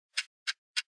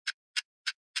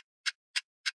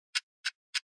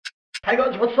Hey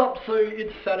guys, what's up? So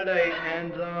it's Saturday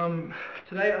and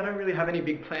today I don't really have any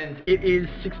big plans. It is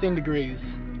 16 degrees.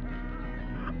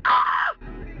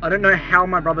 I don't know how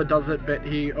my brother does it, but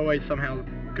he always somehow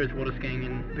goes water skiing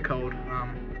in the cold.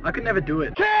 I could never do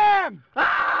it. Cam!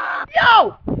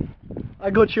 Yo! I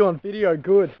got you on video,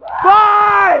 good.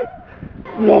 Bye!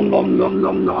 Nom nom nom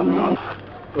nom nom nom.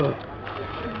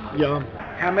 Yum.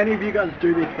 How many of you guys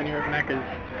do this when you're at Macca's?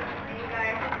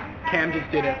 Cam just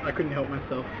did it. I couldn't help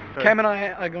myself. Cam and I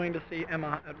are going to see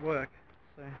Emma at work,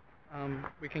 so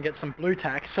we can get some blue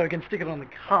tack so we can stick it on the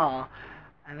car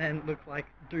and then look like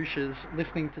douches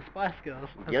listening to Spice Girls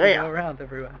as we go around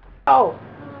everywhere. Oh!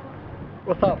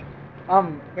 What's up?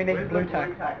 We need blue tack.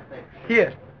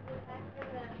 Here.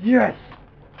 Yes!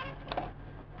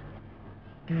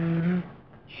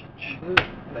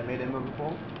 They met Emma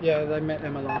before? Yeah, they met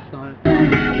Emma last night.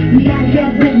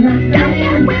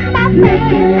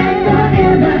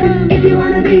 If you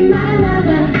wanna be my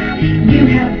lover, you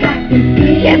have got to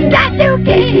see. You've got to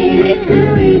see. It's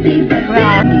so easy, but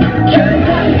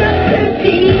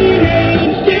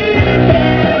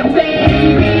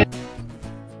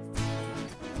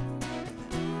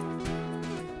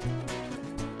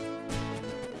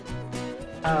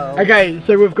Okay,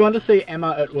 so we've gone to see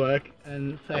Emma at work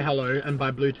and say hello and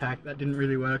buy blue tack. That didn't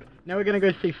really work. Now we're going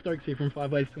to go see Stokesy from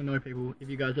 5 Ways to Annoy People, if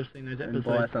you guys have seen those episodes.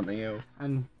 And buy something else.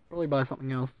 And probably buy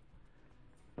something else.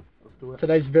 Let's do it.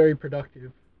 Today's very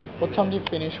productive. What time do you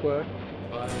finish work?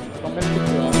 5. I'm going to pick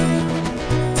you up.